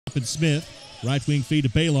Open Smith. Right wing feed to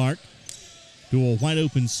Baylard. To a wide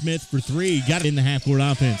open Smith for three. Got it in the half-court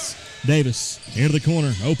offense. Davis into the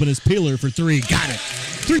corner. Open as Peeler for three. Got it.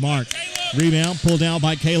 Three. Mark. Rebound pulled down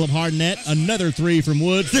by Caleb Hardnett. Another three from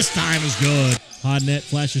Woods. This time is good. Hardnett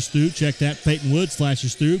flashes through. Check that. Peyton Woods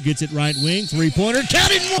flashes through. Gets it right wing. Three-pointer.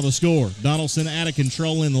 Counted. The score. Donaldson out of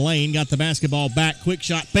control in the lane. Got the basketball back. Quick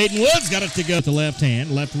shot. Peyton Woods got it to go. The left hand.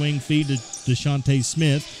 Left wing feed to DeShante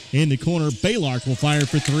Smith. In the corner. Baylard will fire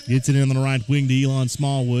for three. Gets it in on the right wing to Elon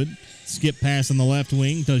Smallwood. Skip pass on the left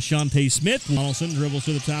wing to Shante Smith. Donaldson dribbles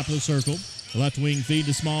to the top of the circle. Left wing feed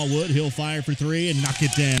to Smallwood. He'll fire for three and knock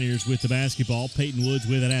it down. Here's with the basketball. Peyton Woods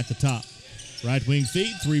with it at the top. Right wing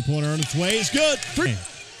feed. Three-pointer on its way. It's good. Three.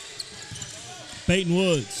 Peyton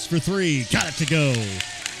Woods for three. Got it to go.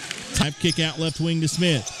 Type kick out left wing to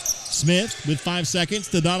Smith. Smith with 5 seconds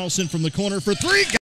to Donaldson from the corner for three.